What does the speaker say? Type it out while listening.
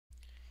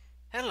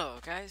Hello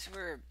guys,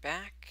 we're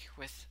back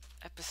with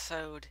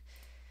episode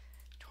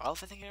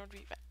 12, I think it would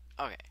be.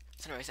 Okay,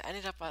 so anyways, I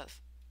ended up with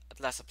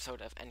the last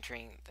episode of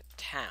entering the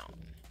town.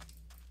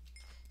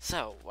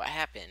 So, what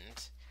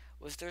happened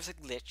was there's a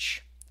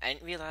glitch. I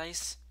didn't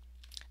realize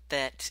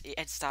that it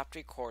had stopped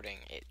recording.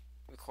 It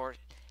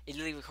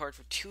literally recorded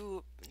for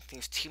 2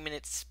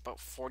 minutes, about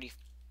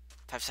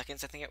 45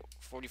 seconds, I think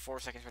 44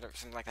 seconds, whatever,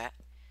 something like that,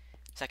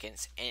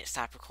 seconds, and it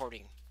stopped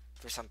recording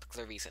for some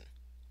particular reason.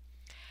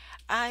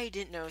 I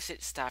didn't notice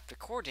it stopped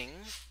recording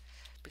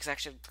because I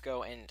actually have to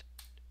go and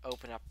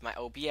open up my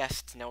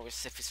OBS to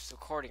notice if it's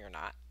recording or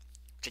not.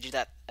 To do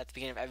that at the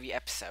beginning of every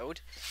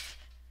episode.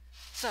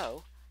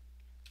 So,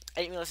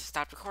 I didn't realize it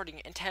stopped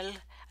recording until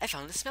I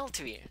found the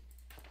smeltery.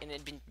 And it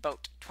had been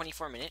about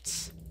 24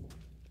 minutes.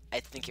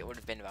 I think it would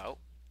have been about.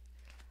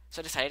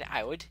 So I decided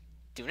I would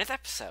do another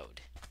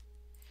episode.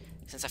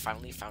 Since I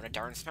finally found a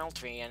darn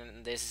smeltery,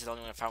 and this is the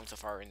only one I found so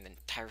far in the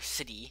entire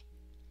city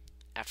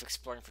after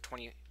exploring for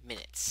 20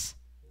 minutes.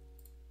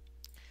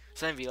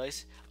 So then I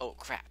realized, oh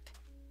crap,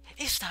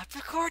 it stopped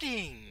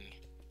recording!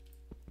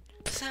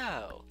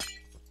 So,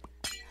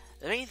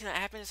 the main thing that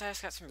happened is I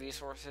just got some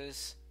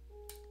resources.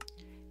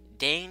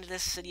 Dang,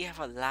 this city have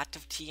a lot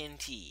of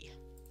TNT.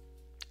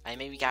 I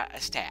maybe got a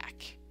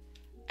stack.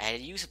 I had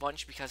to use a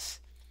bunch because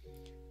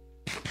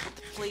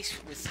the place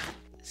was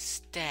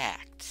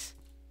stacked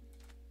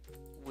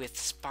with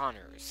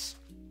spawners.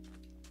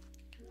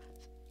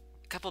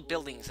 A couple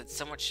buildings had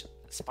so much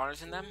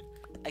spawners in them,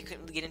 I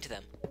couldn't really get into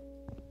them.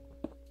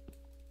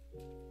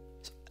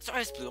 So I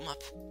just blew them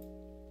up.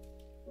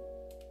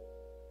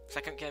 So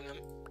I couldn't get them.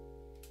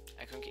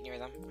 I couldn't get near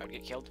them. I would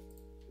get killed.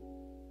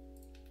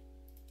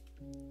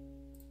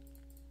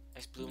 I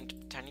just blew them to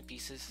tiny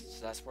pieces.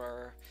 So that's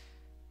where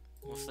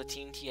most of the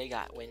TNT I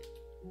got went.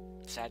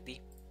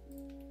 Sadly.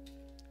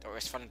 Though it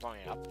was fun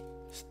blowing it up.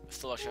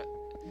 Still wish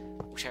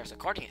I was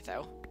recording it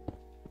though.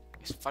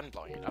 It was fun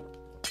blowing it up.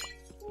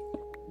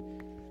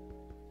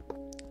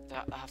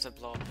 I'll have to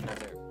blow up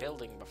another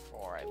building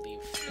before I leave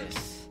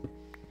this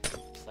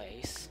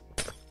place.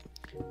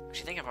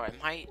 Actually, think about it.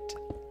 I might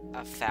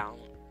have found.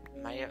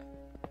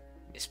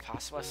 It's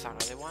possible I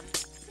found another one.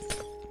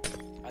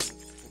 I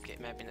think it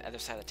might have been the other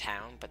side of the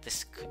town, but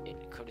it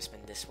could have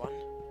been this one.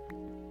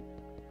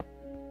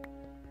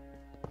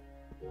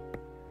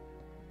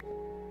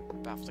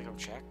 But I'll have to go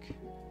check.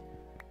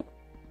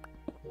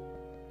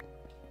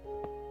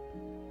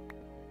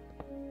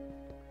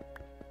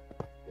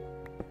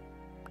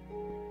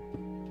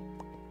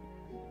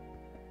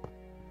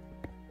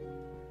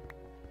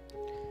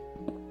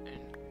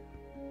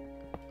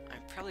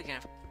 Probably gonna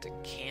have to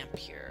camp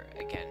here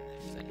again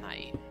for the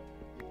night.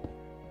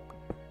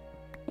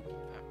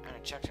 And I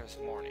checked it was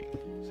morning,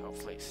 so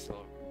hopefully it's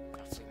still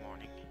roughly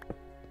morning.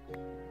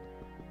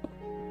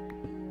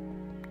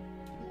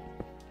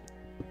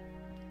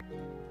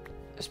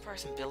 There's probably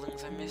some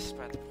buildings I missed,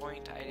 but at the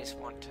point I just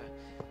want to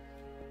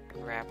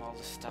grab all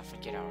the stuff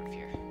and get out of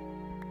here.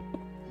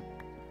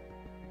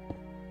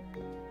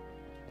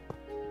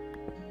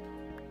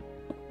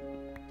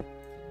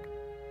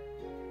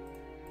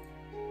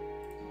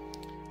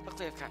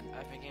 Luckily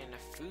I've been getting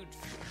enough food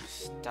for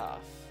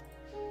stuff,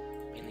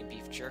 mainly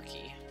beef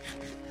jerky.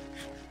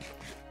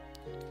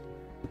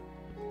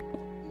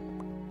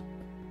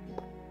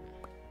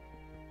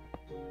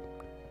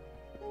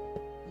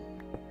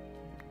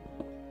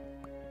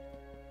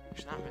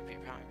 Which not might be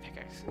probably my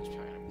pickaxe is probably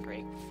gonna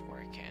break before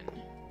I can.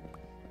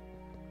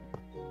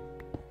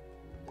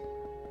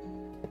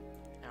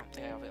 I don't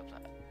think I'll be able to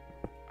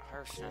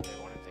harvest another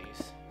one of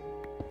these.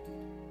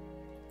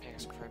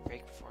 Pickaxe will probably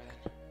break before then.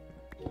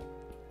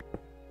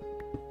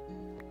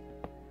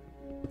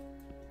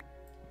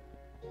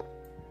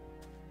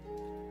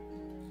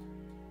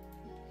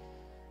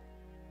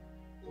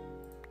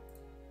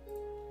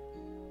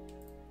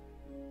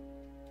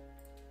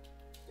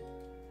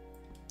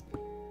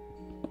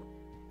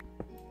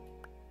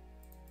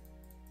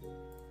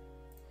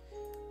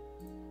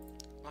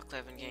 Luckily,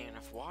 I've been getting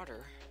enough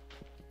water.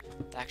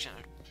 Actually,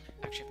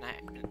 I've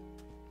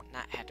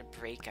not had to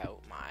break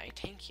out my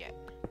tank yet.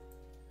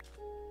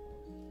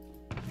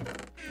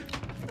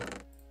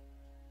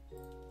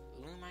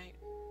 Lumite,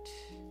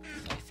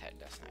 scythe head.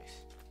 That's nice.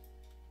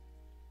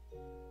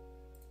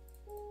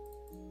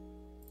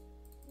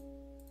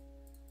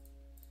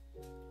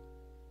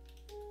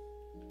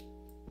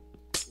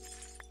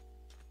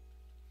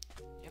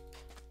 Yep.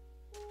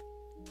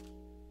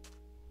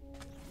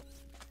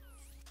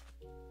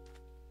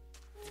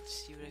 Let's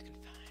see what I can find.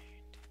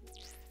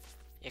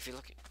 If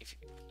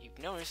you've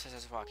noticed as I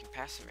was walking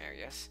past some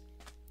areas,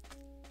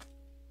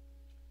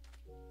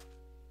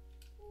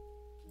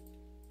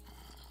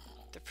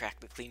 they're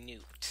practically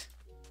nuked.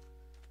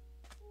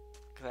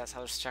 Because that's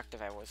how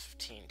destructive I was with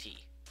TNT.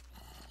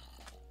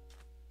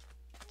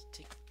 Let's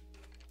take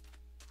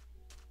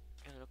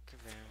a look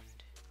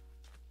around.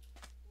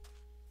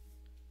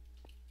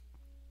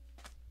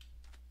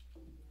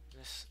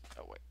 This.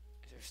 Oh wait,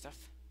 is there stuff?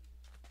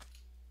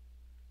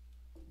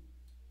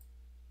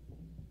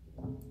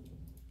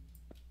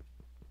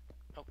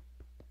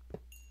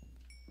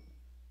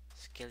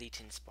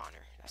 skeleton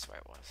spawner. That's where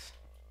it was.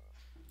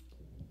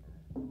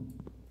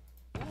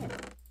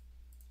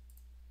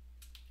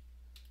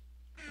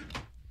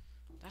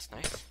 That's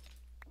nice.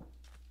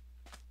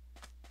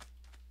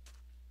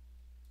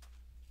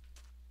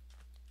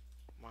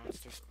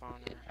 Monster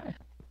spawner.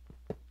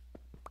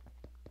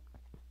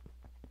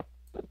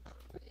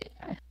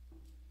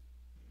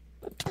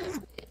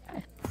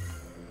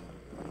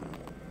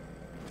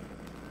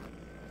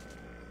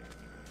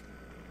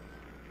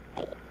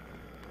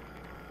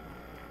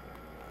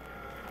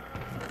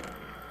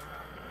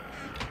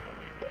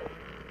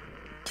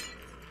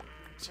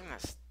 So on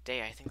this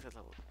day, I think the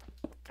little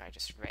guy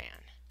just ran.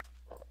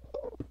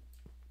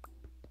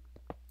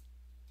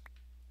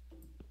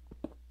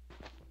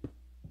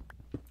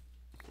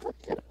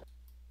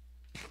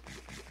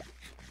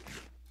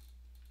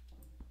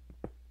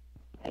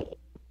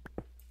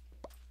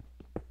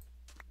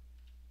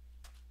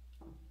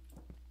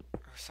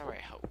 Or so I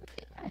hope.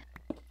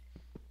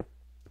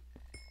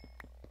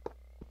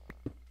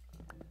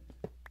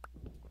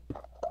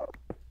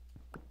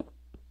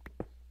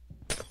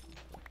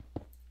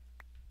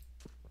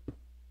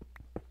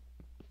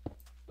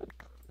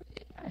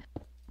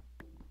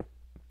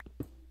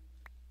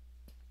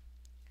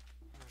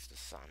 Where's the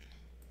sun?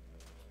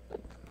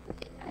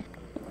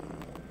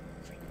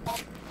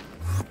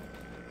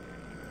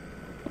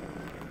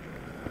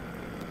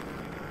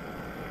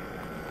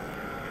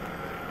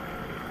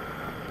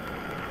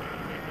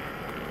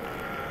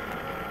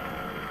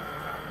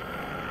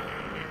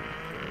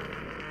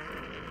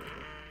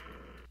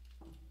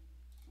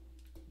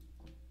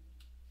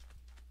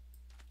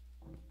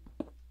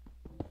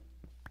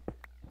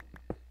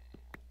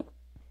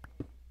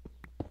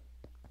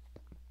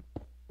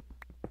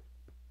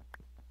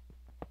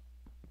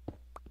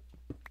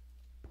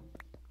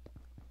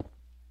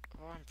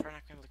 Oh, I'm probably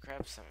not going to be able to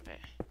grab some of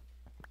it.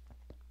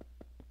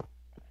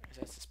 As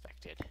I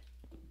suspected.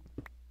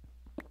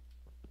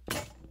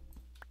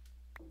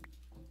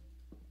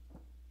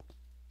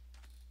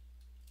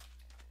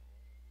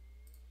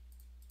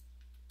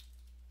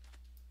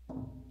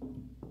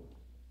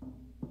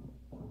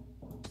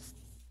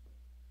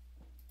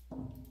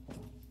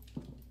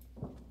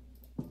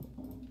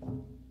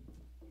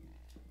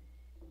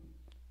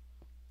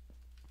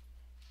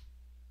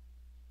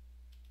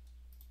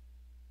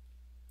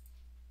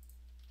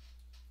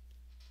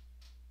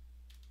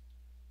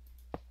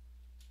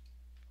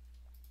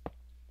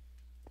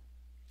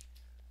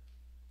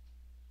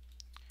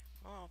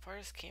 Oh, I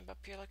just came up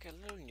here like a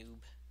little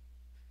noob.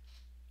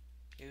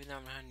 Even though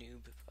I'm not a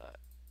noob, but...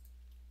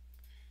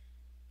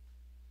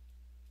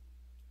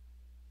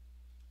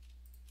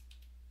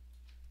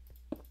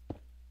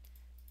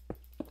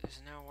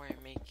 There's no way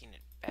of making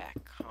it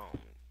back home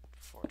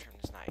before it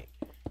turns night.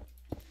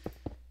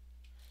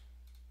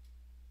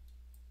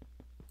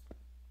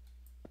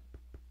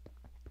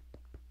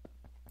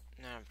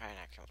 No, I'm probably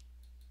not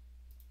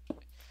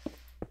going.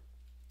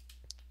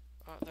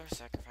 Oh, there's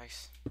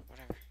sacrifice.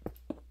 Whatever.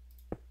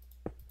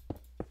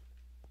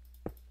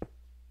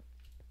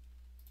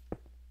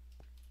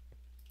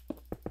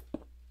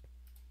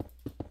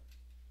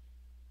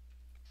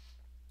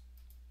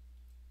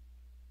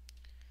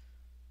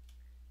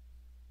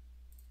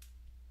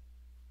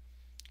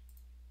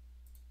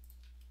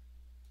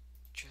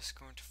 Just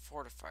going to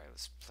fortify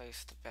this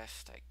place the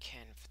best I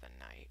can for the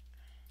night.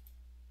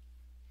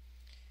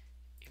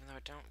 Even though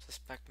I don't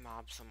suspect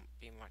mobs won't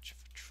be much of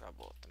a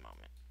trouble at the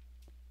moment.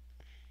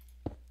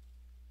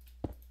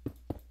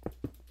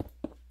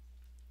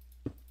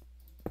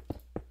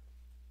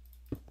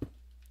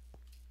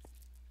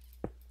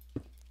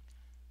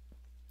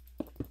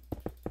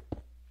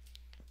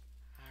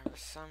 However,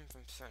 some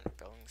from certain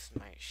buildings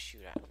might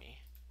shoot at me.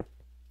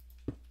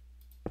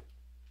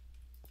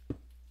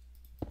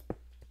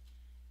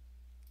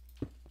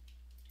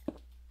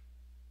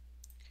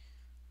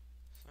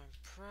 So I'm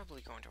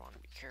probably going to want to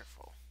be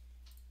careful.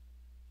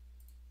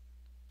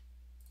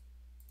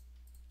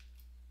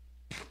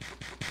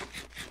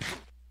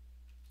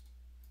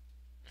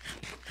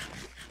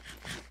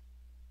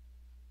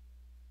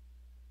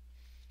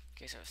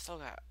 Okay, so I've still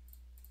got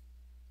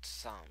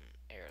some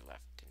air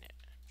left in it,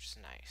 which is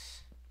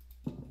nice.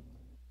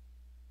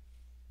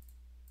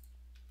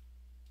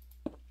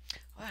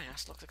 Well, it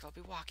also looks like I'll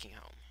be walking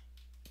home.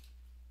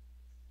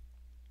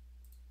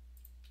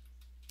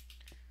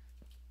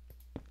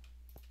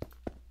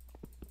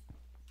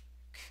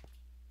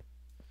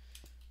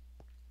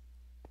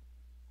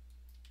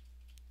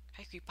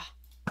 Hey, creeper.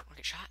 Wanna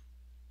get shot?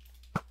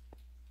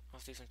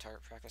 Let's do some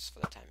target practice for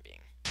the time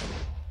being.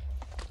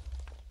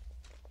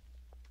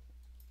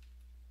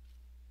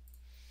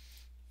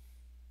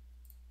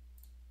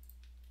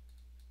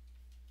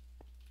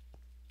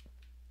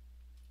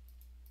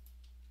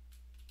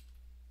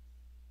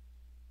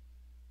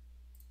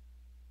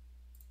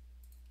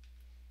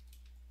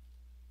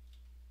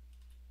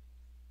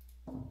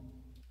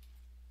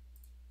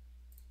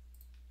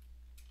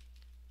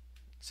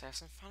 Let's have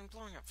some fun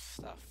blowing up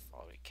stuff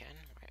while we can.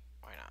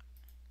 Why not?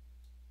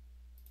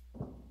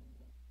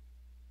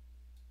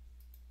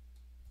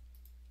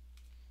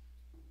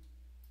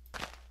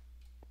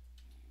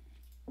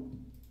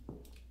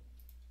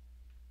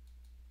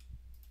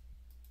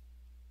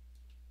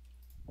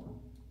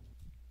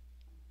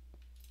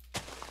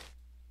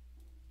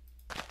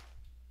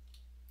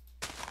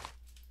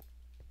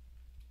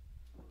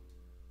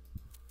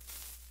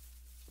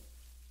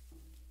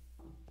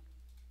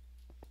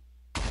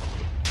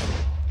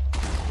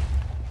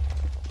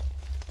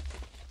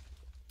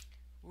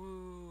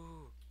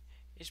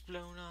 It's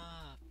blown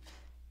up.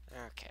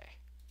 Okay.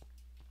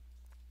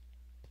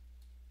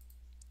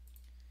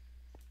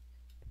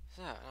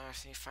 So, now I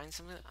just need to find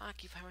something to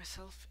occupy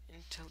myself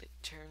until it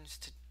turns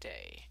to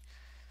day.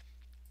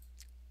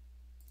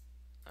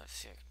 Let's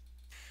see, I can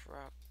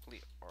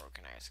probably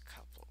organize a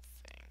couple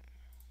of things.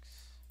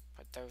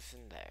 Put those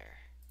in there.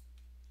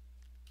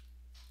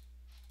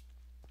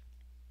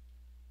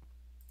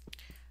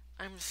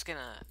 I'm just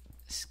gonna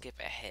skip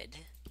ahead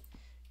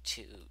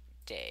to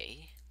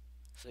day,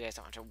 so you guys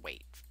don't have to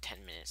wait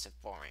 10 minutes of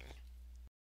boring